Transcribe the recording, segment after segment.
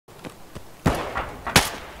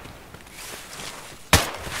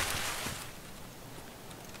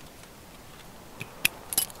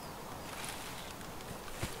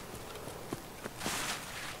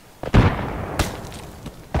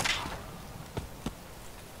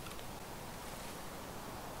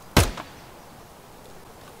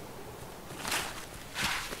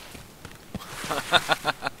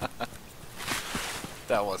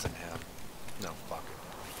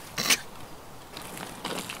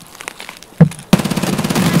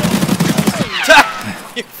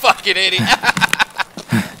fucking idiot.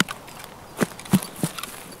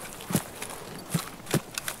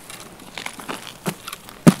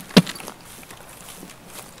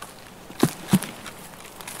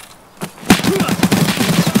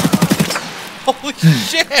 Holy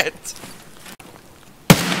shit!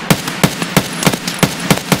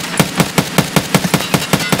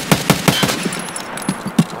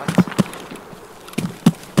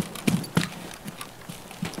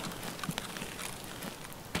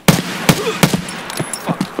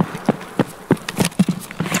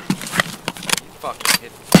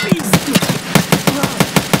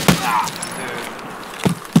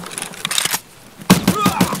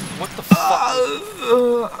 What the fuck?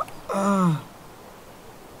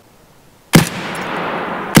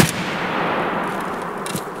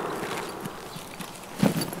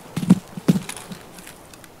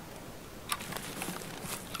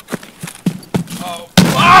 Oh,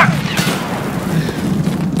 fuck!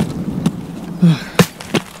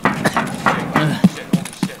 Holy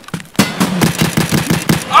shit.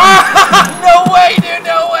 Ah! No way, dude,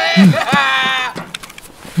 no way!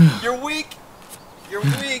 You're weak. You're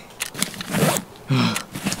weak.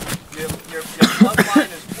 Your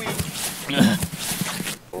bloodline is weak.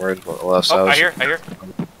 Worried about the left Oh, side. I hear.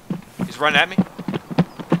 He's running at me.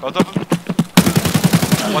 Both of them.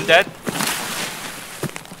 One dead.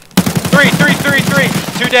 Three.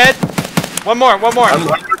 Two dead. One more. I'm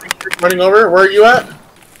running over. Where are you at?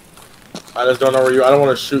 I just don't know where you. I don't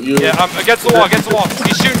want to shoot you. Yeah, I'm against the wall.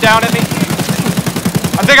 He's shooting down at me.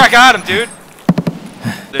 I think I got him, dude.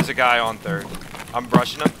 There's a guy on third. I'm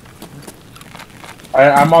brushing him.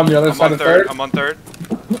 I'm on the other side of third. I'm on third.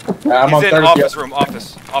 Yeah, I'm He's on in third. office room.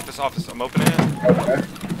 Office. I'm opening it. Okay.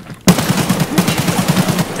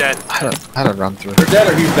 Dead. I had to run through. You're dead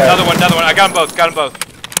or he's dead? Another one. I got them both.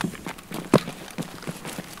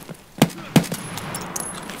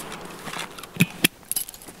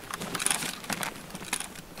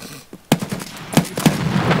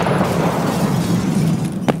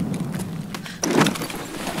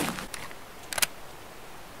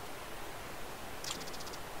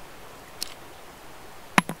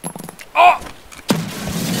 Oh!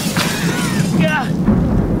 Yeah.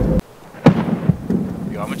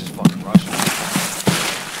 Yo, I'ma just fucking rush him.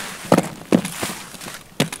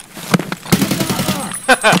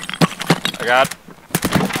 I got.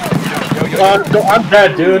 Yo. No, I'm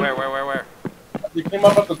dead, dude. Where? You came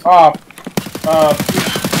up at the top. I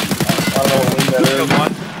don't know what wing that Killed is.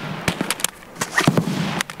 one.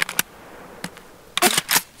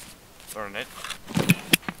 Throwing it.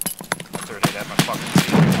 Throwing it at my fucking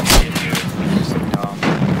team. Dude. You're so dumb.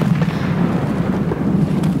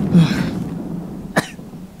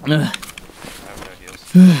 I have no heals.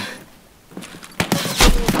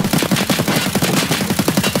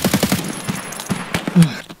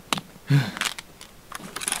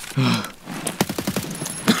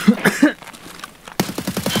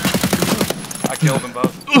 I killed them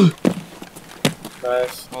both.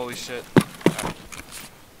 Nice. Holy shit. I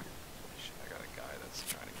got a guy that's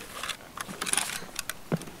trying to get me right now.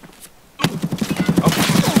 Oh,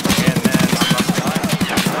 and then I'm left side.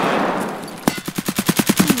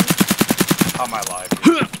 How am I alive?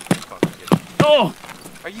 Dude? Fucking kidding me. Oh!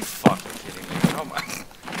 Are you fucking kidding me? Oh my.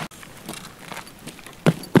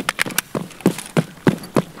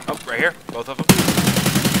 Oh, right here. Both of them.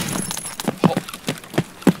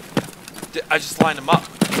 I just lined them up.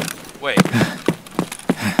 Wait.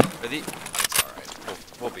 Are these? It's alright.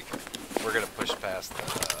 We'll be good. We're gonna push past the.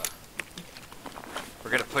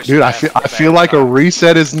 We're gonna push. Dude, I past feel like a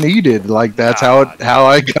reset is needed. Like that's how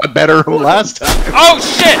I got better last time. Oh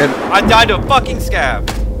shit! I died to a fucking scab.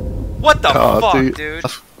 What the fuck, dude?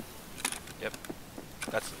 Yep.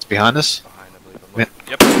 That's behind us. Behind, I believe.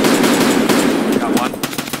 Yep. Got one.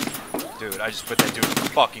 Dude, I just put that dude in the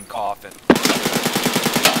fucking coffin.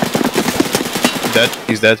 Dead.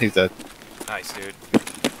 He's dead. Nice, dude.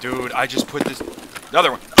 Dude, I just put this.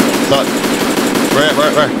 Another one. Where?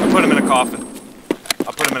 I put him in a coffin.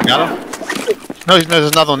 I put him in a coffin. No,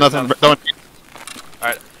 there's another one. Nothing. Don't.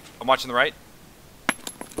 Alright, I'm watching the right.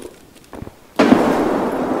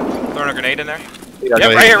 Throwing a grenade in there. Yeah,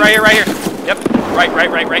 yep, right here. Yep, right. I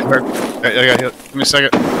got hit. Give me a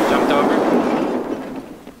second. Jumped over.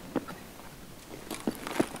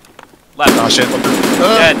 Left. Oh shit.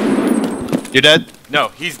 Dead. You're dead? No,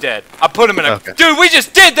 he's dead. I put him in a. Okay. Dude, we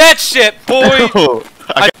just did that shit, boy.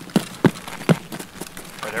 Right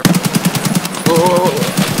there.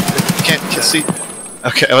 Can't see.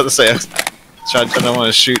 Okay, I was to say. I don't want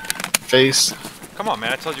to shoot face. Come on,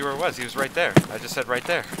 man. I told you where it was. He was right there. I just said right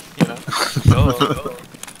there. You know.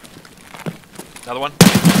 Another one.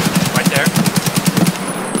 Right there.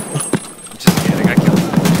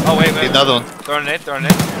 another one. Throwing a nade, throwing a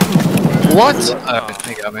nade. What? Oh,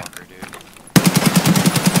 He got me. fucker, dude.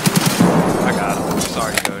 I got him.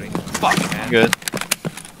 Sorry, Cody. Fuck, man. Good.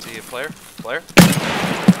 See a player? Player?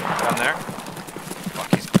 Down there?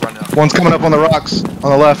 Fuck, he's running up. One's coming up on the rocks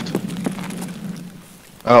on the left.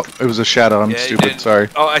 Oh, it was a shadow. I'm Yeah, he stupid. did. Sorry.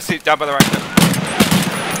 Oh, I see. Down by the right.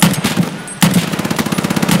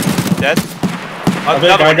 Dead? I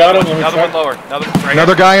think I got him. Let me Another check. one lower. Another one right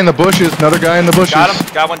Another here. guy in the bushes. Another guy in the bushes. Got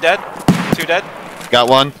him. Got one dead. Two dead. Got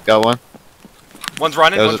one. Got one. One's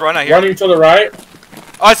running. That was One's running. I hear him. Running to the right.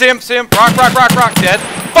 Oh, I see him. See him. Rock, rock, rock, rock. Dead.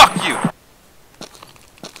 Fuck you.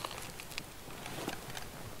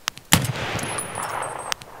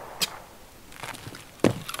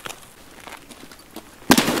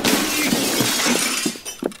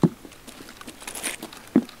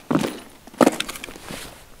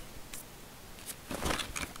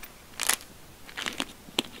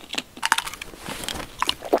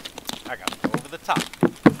 I got him over the top.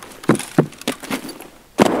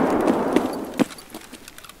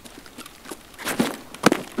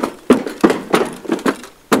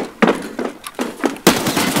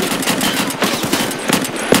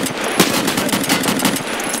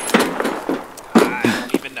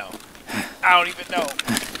 I don't even know.